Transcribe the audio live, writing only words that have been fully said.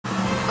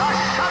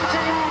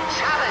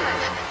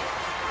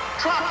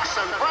Trucks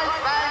and freight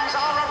vans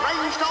are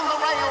arranged on the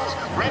rails,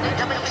 ready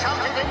to be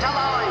shunted into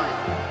line.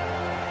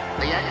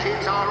 The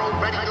engines are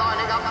already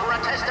lining up for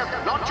a test of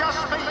not just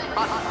speed,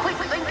 but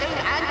quick thinking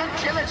and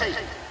agility.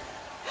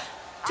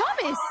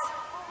 Thomas,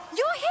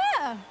 you're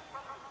here.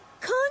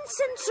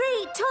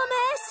 Concentrate,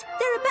 Thomas.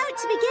 They're about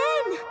to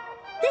begin.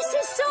 This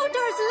is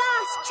Sodor's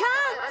last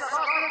chance.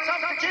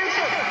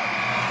 Substitution.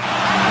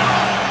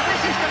 This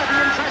is going to be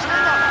interesting.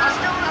 I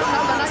still don't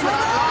know the name of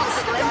that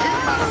last little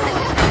engine, but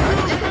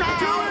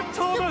Do it,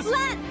 Thomas! The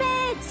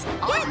flatbeds.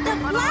 Get the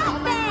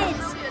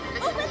flatbeds.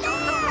 Over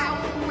there.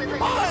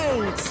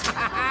 Points!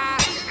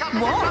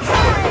 What?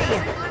 Hey!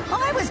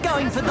 I was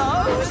going for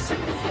those!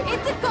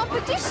 It's a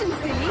competition,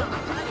 silly.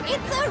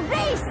 It's a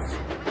race.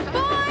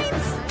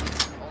 Points!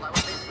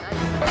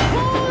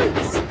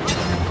 Points!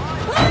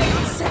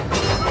 Points!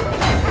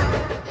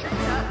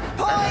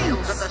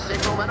 Points! the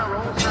signalmen are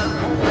also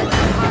already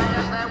playing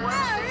as their worst.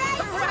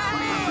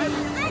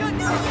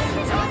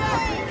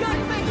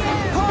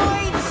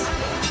 Points!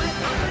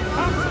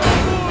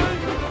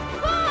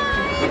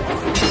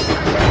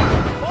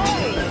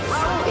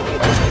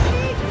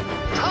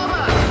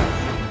 Thomas!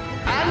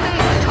 And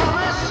it's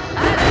Thomas!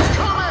 And it's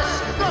Thomas!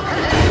 Look at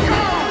him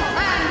go!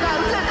 And the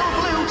little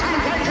blue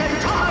tank engine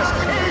Thomas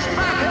is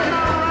back in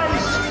the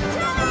race!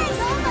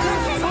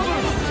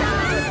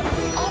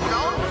 Hold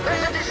on!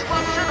 There's a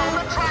disruption on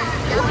the track!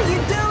 What are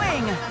you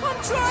doing? I'm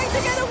trying to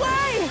get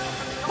away.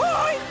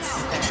 Points!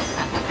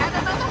 And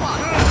another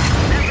one!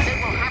 Everything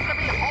will have to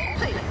be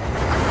halted!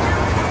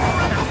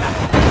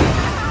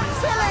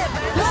 Philip,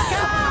 look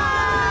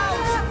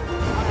out!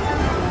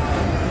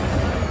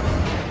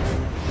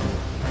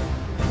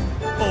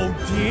 Oh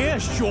dear,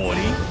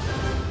 Shorty.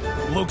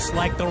 Looks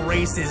like the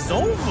race is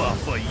over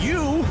for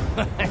you.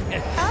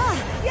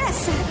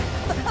 Yes,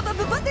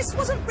 but this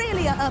wasn't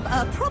really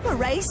a proper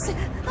race.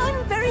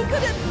 I'm very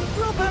good at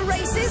proper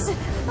races.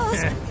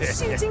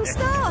 Shooting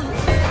star.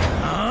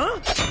 Huh?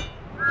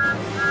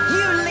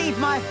 You leave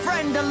my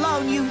friend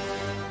alone, you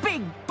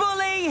big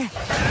bully!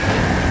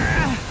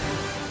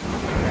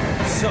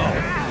 So,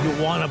 you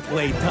want to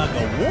play tug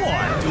of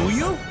war, do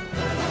you?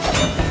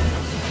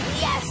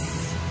 Yes.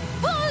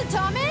 Pull,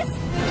 Thomas.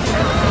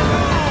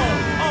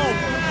 Oh,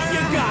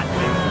 you got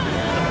me.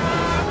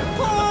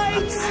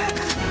 Points!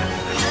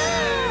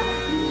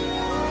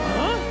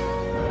 Huh?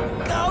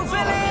 Go,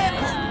 Philip!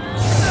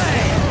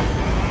 Hey!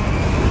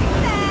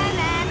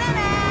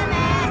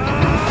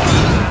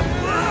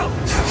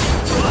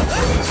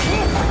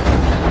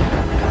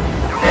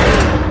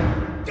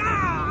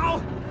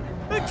 Ow!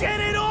 Get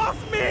it off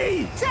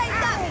me! Take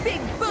that,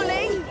 big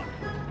bully.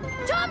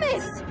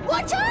 Thomas,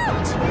 watch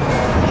out.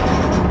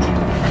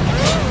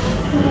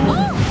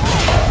 Oh.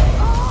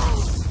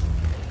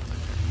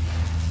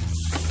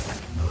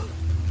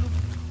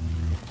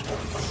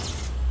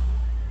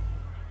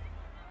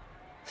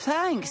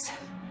 Thanks.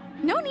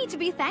 No need to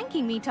be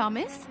thanking me,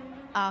 Thomas.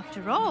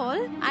 After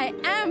all, I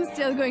am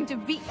still going to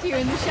beat you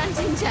in the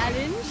shunting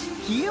challenge.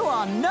 You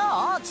are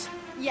not!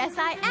 Yes,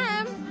 I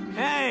am.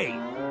 Hey!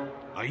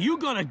 Are you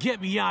gonna get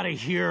me out of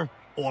here,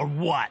 or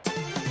what?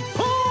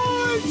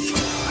 Punch!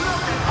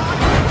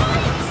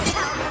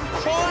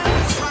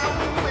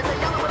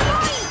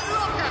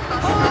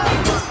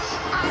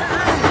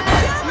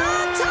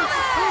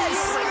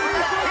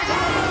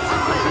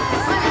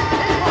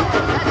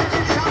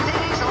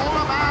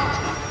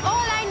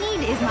 All I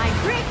need is my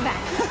brake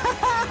van.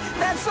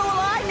 That's all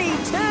I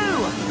need, too!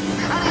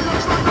 And it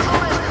looks like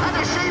Thomas and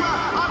Ashima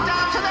are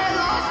down to their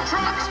last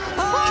trucks!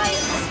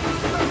 Points!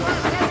 The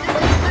first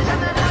engine division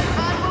their brake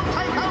van will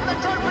take home the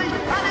trophy,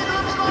 and it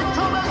looks like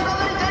Thomas, the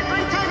late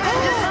entry tank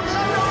engine from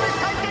Sodor, is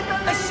taking the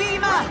lead!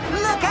 Ashima,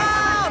 look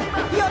out!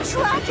 Your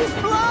track is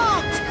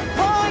blocked!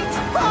 Points!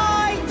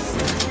 Points!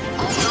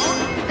 Hold on,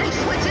 he's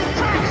switching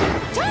tracks!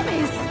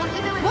 Thomas,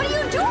 what are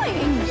you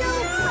doing?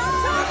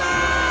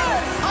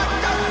 I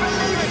don't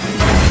believe it!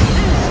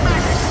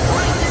 Smash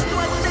races to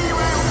a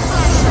derailed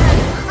flatbed!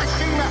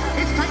 Ashima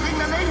is taking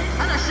the lead,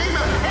 and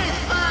Ashima is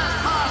first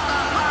past the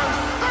post!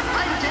 The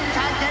painted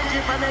tank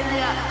engine from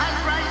India has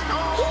raced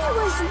all... He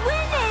was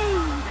winning.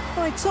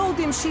 I told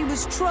him she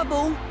was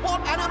trouble.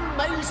 What an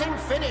amazing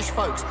finish,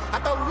 folks!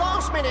 At the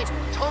last minute,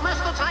 Thomas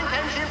the tank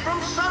engine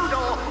from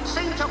Sodor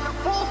seemed to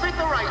forfeit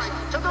the race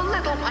to the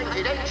little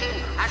painted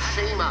engine,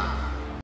 Ashima.